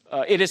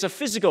 It is a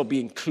physical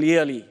being,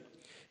 clearly.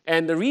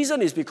 And the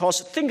reason is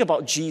because, think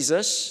about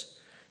Jesus.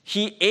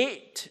 He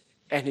ate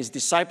and his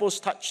disciples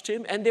touched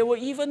him, and there were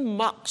even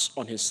marks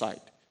on his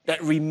side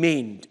that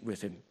remained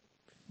with him.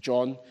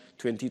 John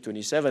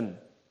 20:27.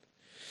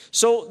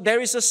 So there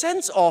is a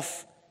sense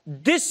of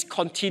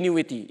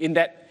discontinuity in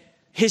that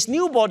his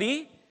new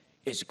body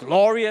is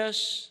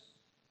glorious,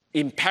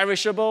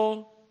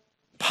 imperishable,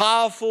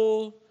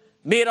 powerful,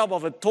 made up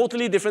of a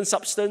totally different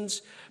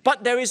substance,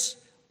 but there is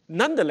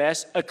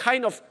nonetheless a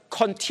kind of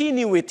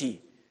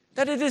continuity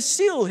that it is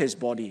still his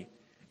body,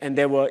 and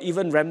there were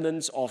even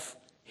remnants of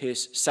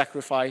his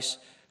sacrifice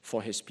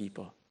for his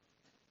people.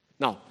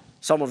 Now,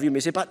 some of you may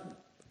say, but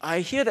I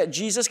hear that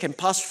Jesus can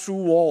pass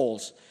through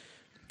walls.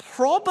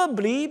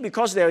 Probably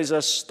because there's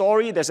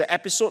an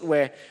episode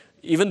where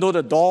even though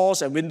the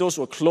doors and windows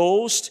were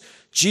closed,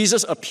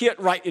 Jesus appeared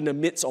right in the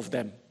midst of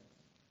them.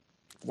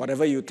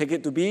 Whatever you take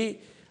it to be,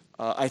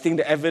 I think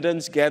the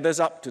evidence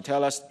gathers up to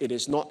tell us it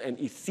is not an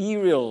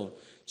ethereal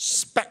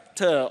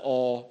specter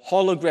or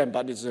hologram,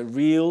 but it's a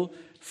real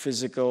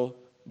physical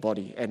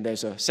body. And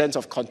there's a sense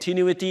of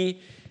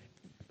continuity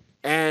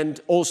and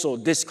also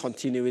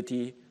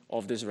discontinuity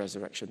of this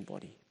resurrection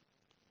body.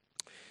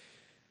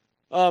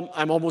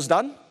 I'm almost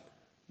done,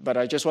 but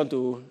I just want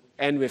to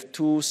end with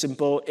two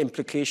simple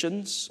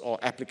implications or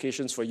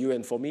applications for you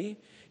and for me.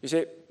 You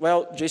say,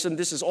 well, Jason,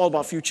 this is all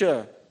about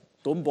future.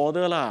 Don't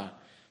bother lah.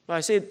 But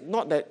I say,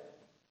 not that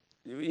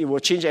it will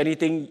change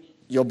anything.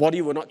 Your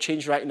body will not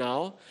change right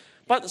now.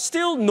 But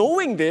still,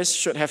 knowing this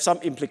should have some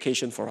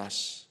implication for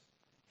us.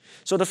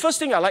 So the first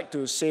thing I like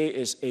to say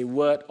is a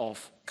word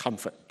of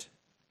comfort.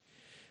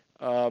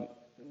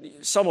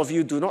 Some of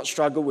you do not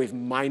struggle with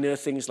minor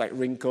things like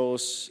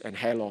wrinkles and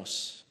hair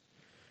loss.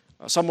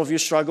 Some of you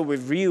struggle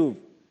with real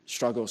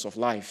struggles of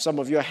life. Some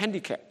of you are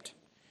handicapped.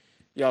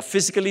 You are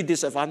physically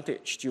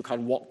disadvantaged. You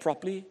can't walk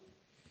properly.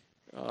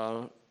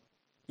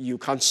 You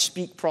can't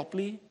speak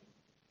properly.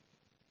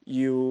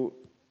 You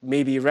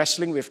may be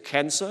wrestling with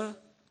cancer.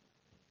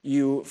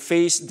 You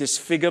face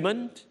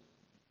disfigurement.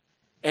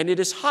 And it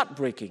is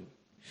heartbreaking.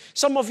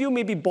 Some of you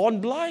may be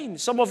born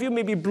blind. Some of you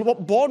may be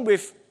born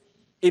with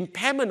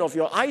impairment of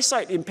your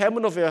eyesight,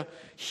 impairment of your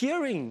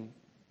hearing.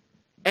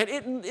 And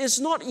it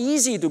is not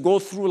easy to go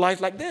through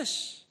life like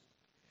this.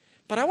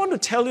 But I want to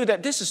tell you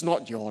that this is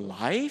not your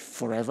life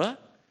forever.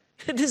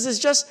 This is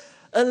just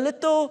a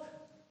little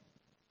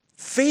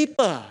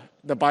vapor,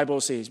 the Bible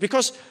says.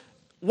 Because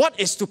what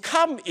is to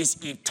come is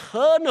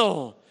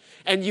eternal.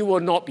 And you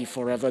will not be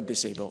forever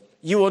disabled.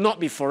 You will not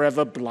be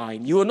forever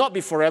blind. You will not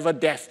be forever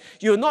deaf.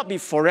 You will not be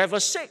forever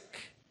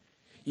sick.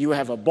 You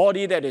have a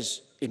body that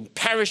is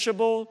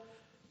imperishable,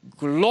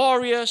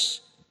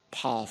 glorious,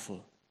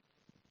 powerful.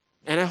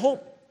 And I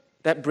hope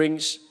that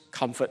brings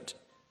comfort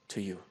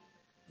to you.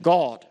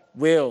 God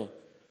will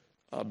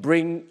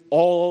bring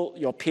all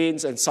your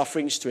pains and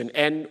sufferings to an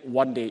end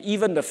one day,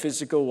 even the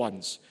physical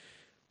ones,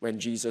 when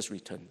Jesus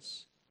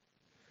returns.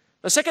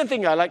 The second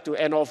thing I like to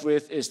end off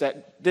with is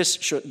that this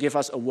should give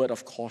us a word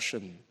of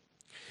caution.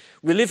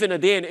 We live in a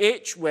day and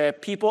age where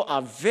people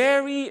are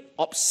very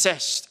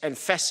obsessed and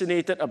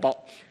fascinated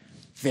about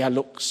their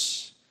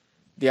looks,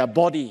 their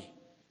body,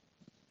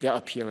 their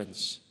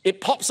appearance.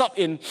 It pops up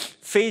in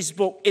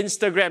Facebook,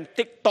 Instagram,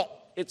 TikTok.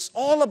 It's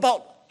all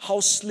about how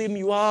slim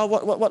you are,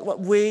 what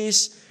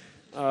waist,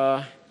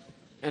 and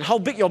how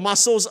big your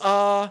muscles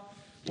are.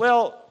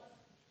 Well,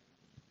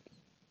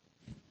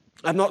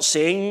 I'm not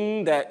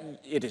saying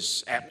that it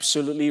is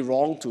absolutely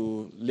wrong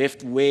to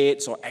lift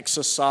weights or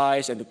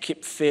exercise and to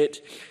keep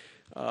fit.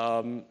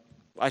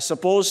 I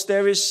suppose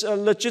there is a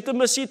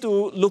legitimacy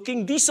to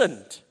looking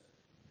decent.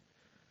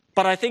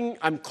 But I think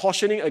I'm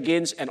cautioning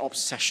against an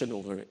obsession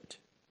over it.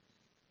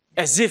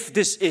 As if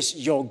this is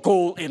your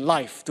goal in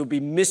life, to be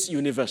Miss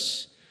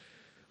Universe.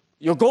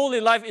 Your goal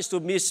in life is to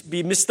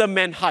be Mr.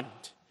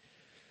 Manhunt.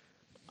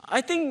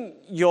 I think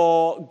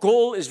your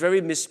goal is very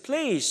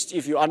misplaced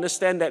if you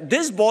understand that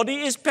this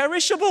body is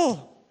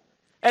perishable.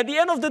 At the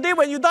end of the day,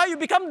 when you die, you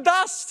become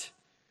dust.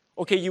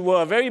 Okay, you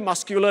were a very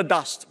muscular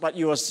dust, but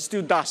you are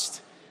still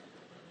dust.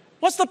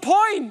 What's the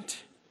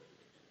point?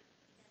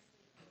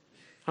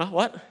 Huh?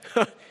 What?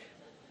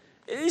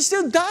 It's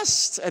still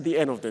dust at the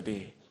end of the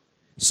day.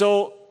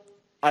 So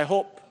I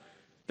hope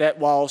that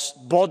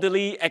whilst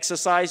bodily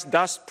exercise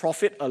does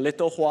profit a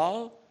little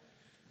while,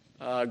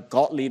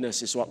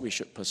 godliness is what we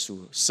should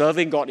pursue.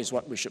 Serving God is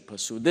what we should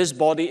pursue. This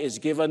body is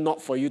given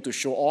not for you to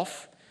show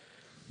off.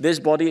 This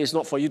body is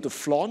not for you to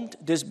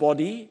flaunt. This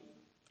body,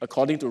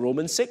 according to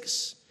Romans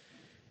 6,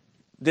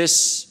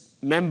 these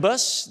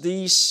members,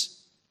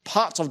 these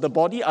parts of the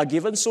body are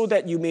given so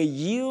that you may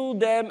yield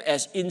them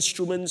as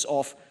instruments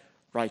of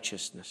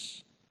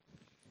righteousness.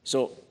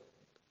 So,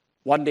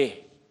 one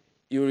day,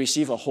 you will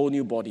receive a whole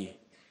new body.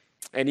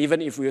 And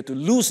even if we were to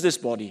lose this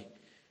body,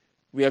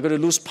 we are going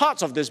to lose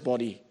parts of this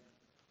body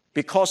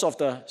because of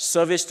the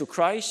service to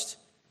Christ.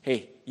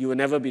 Hey, you will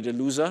never be the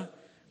loser.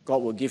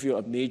 God will give you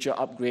a major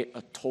upgrade,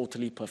 a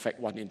totally perfect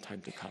one in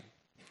time to come.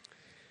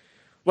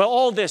 Well,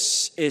 all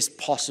this is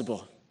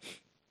possible,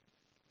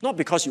 not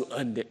because you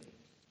earned it.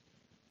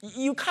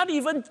 You can't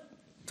even,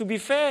 to be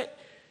fair,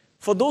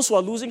 for those who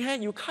are losing hair,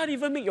 you can't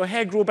even make your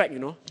hair grow back,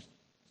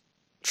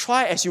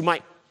 Try as you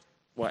might.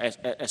 Well,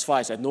 as far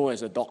as I know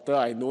as a doctor,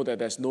 I know that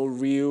there's no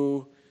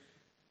real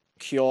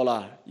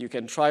cure. You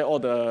can try all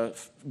the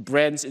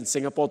brands in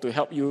Singapore to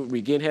help you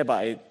regain hair, but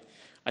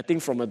I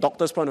think from a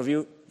doctor's point of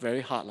view,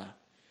 very hard.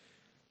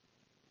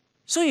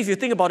 So if you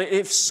think about it,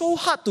 it's so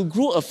hard to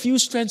grow a few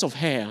strands of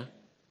hair.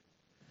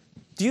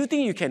 Do you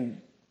think you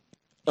can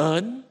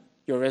earn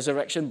your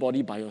resurrection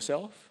body by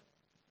yourself?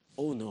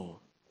 Oh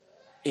no,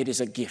 it is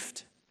a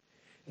gift.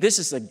 This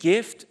is a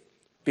gift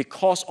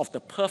because of the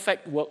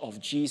perfect work of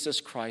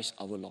Jesus Christ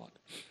our Lord.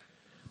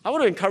 I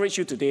want to encourage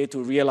you today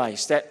to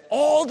realize that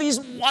all these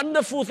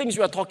wonderful things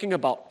we are talking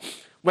about,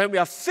 when we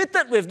are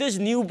fitted with this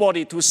new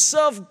body to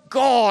serve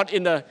God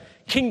in the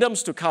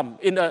kingdoms to come,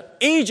 in the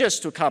ages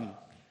to come,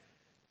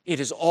 it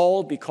is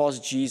all because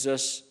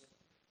Jesus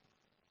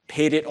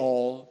paid it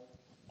all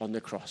on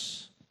the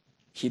cross.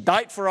 He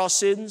died for our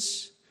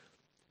sins.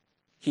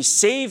 He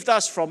saved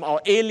us from our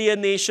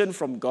alienation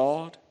from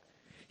God.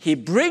 He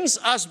brings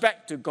us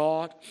back to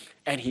God,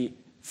 and He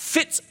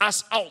fits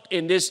us out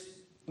in this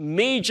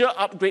major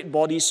upgrade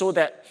body so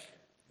that,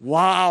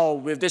 wow,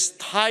 with this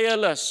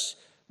tireless,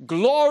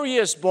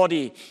 glorious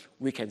body,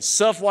 we can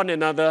serve one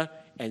another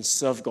and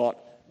serve God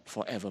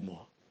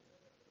forevermore.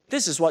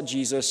 This is what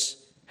Jesus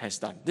has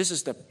done. This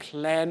is the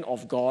plan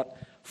of God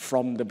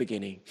from the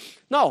beginning.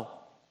 Now,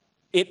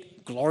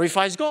 it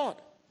glorifies God,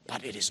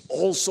 but it is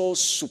also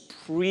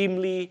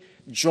supremely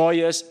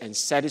joyous and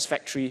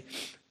satisfying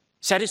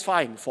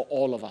for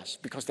all of us,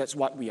 because that's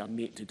what we are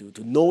made to do,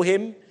 to know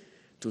Him,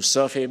 to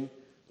serve Him,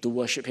 to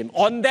worship Him.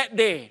 On that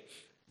day,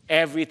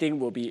 everything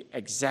will be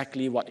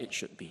exactly what it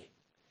should be.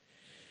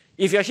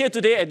 If you're here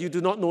today and you do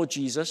not know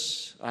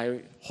Jesus,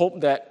 I hope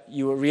that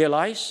you will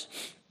realize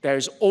there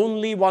is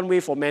only one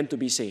way for man to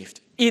be saved.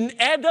 In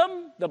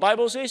Adam, the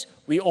Bible says,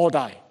 we all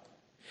die.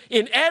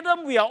 In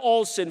Adam, we are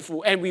all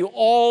sinful, and we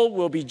all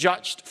will be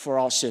judged for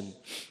our sin.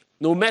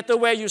 No matter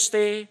where you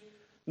stay,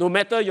 no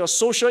matter your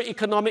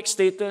socio-economic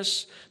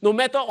status, no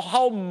matter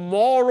how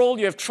moral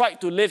you have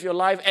tried to live your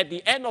life, at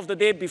the end of the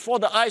day, before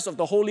the eyes of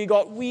the Holy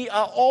God, we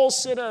are all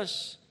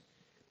sinners.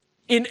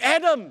 In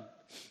Adam,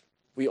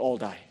 we all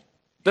die.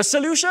 The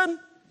solution?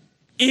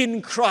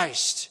 In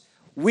Christ,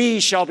 we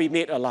shall be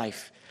made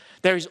alive.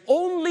 There is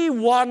only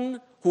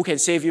one who can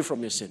save you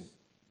from your sin.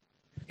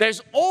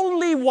 There's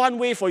only one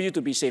way for you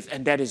to be saved,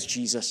 and that is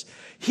Jesus.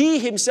 He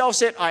Himself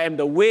said, I am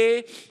the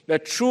way, the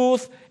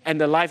truth,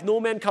 and the life. No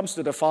man comes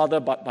to the Father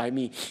but by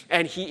me.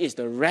 And He is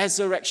the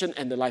resurrection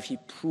and the life. He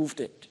proved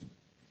it.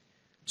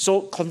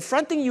 So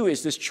confronting you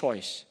is this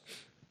choice.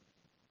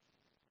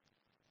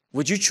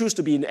 Would you choose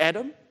to be in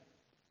Adam?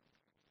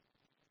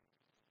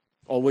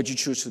 Or would you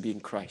choose to be in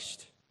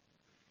Christ?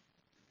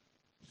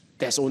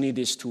 There's only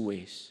these two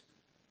ways.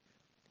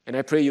 And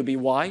I pray you'll be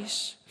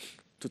wise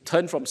to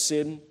turn from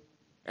sin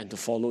and to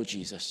follow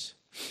Jesus.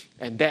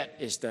 And that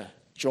is the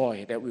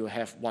joy that we will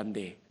have one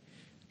day.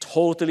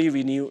 Totally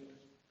renewed,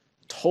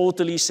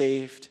 totally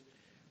saved,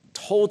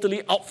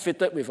 totally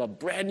outfitted with a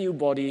brand new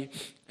body,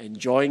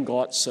 enjoying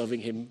God,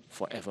 serving Him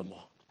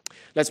forevermore.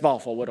 Let's bow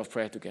for a word of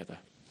prayer together.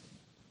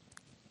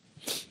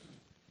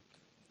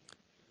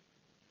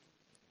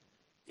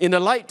 In the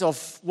light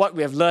of what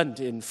we have learned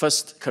in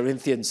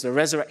 1Corinthians, the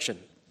resurrection,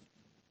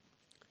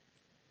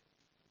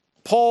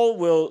 Paul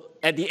will,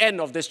 at the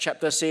end of this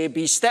chapter, say,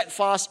 be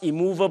steadfast,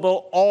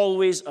 immovable,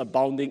 always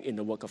abounding in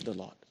the work of the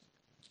Lord.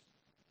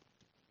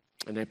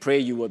 And I pray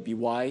you will be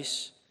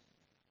wise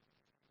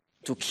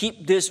to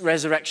keep this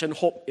resurrection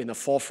hope in the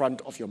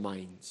forefront of your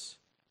minds.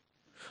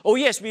 Oh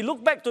yes, we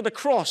look back to the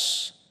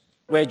cross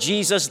where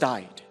Jesus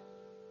died,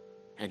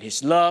 and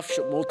His love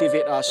should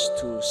motivate us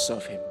to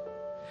serve Him.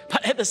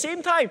 But at the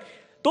same time,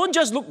 don't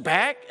just look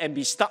back and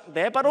be stuck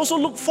there, but also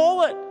look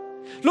forward.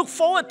 Look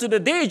forward to the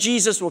day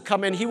Jesus will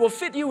come and He will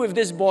fit you with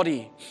this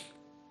body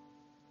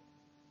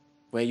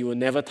where you will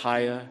never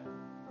tire,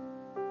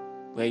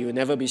 where you will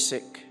never be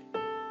sick,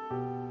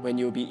 when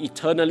you will be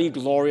eternally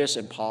glorious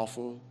and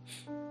powerful,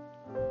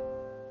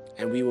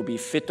 and we will be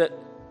fitted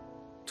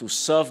to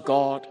serve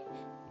God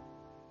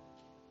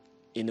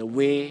in a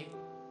way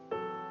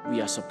we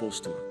are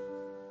supposed to.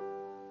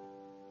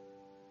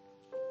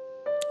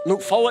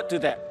 Look forward to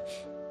that.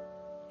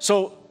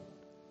 So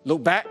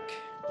look back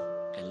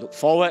and look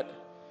forward,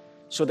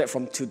 so that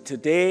from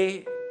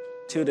today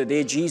till the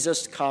day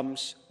Jesus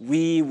comes,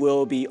 we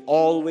will be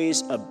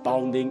always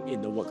abounding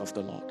in the work of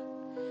the Lord.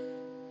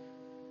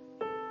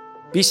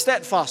 Be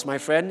steadfast, my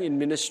friend, in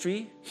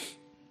ministry.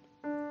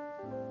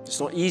 It's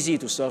not easy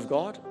to serve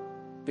God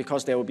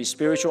because there will be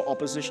spiritual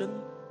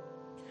opposition.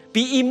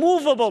 Be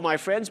immovable, my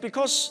friends,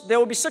 because there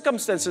will be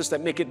circumstances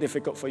that make it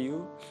difficult for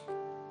you.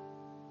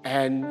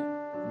 And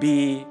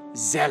be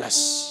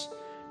zealous.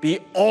 Be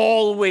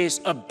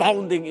always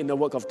abounding in the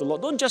work of the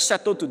Lord. Don't just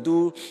settle to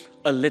do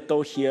a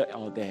little here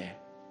or there.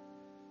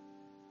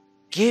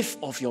 Give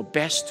of your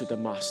best to the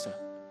Master.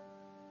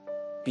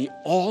 Be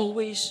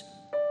always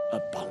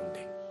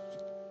abounding.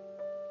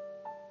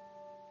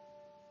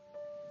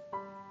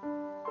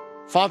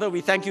 Father,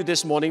 we thank you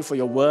this morning for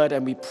your word,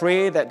 and we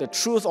pray that the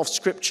truth of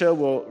Scripture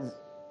will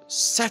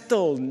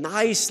settle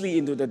nicely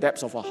into the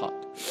depths of our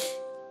heart.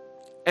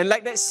 And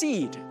like that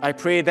seed, I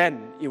pray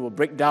then it will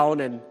break down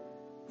and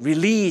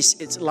release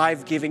its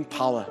life-giving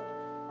power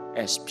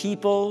as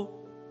people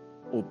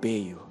obey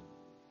you.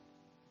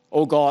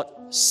 Oh God,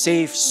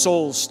 save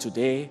souls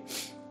today.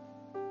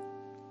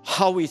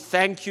 How we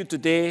thank you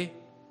today.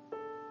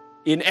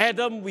 In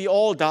Adam we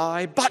all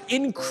die, but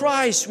in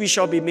Christ we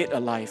shall be made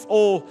alive.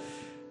 Oh,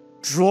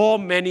 draw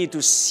many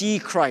to see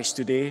Christ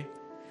today,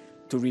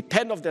 to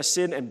repent of their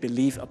sin and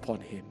believe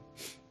upon Him.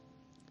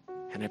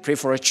 And I pray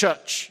for a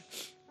church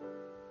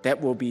that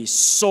will be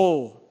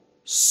so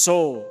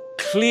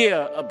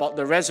clear about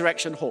the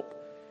resurrection hope,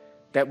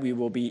 that we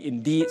will be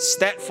indeed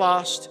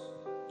steadfast,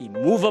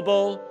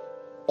 immovable,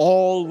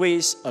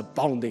 always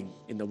abounding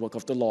in the work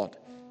of the Lord,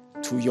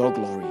 to your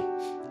glory.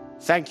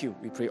 Thank you.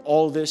 We pray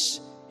all this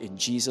in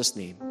Jesus'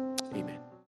 name. Amen.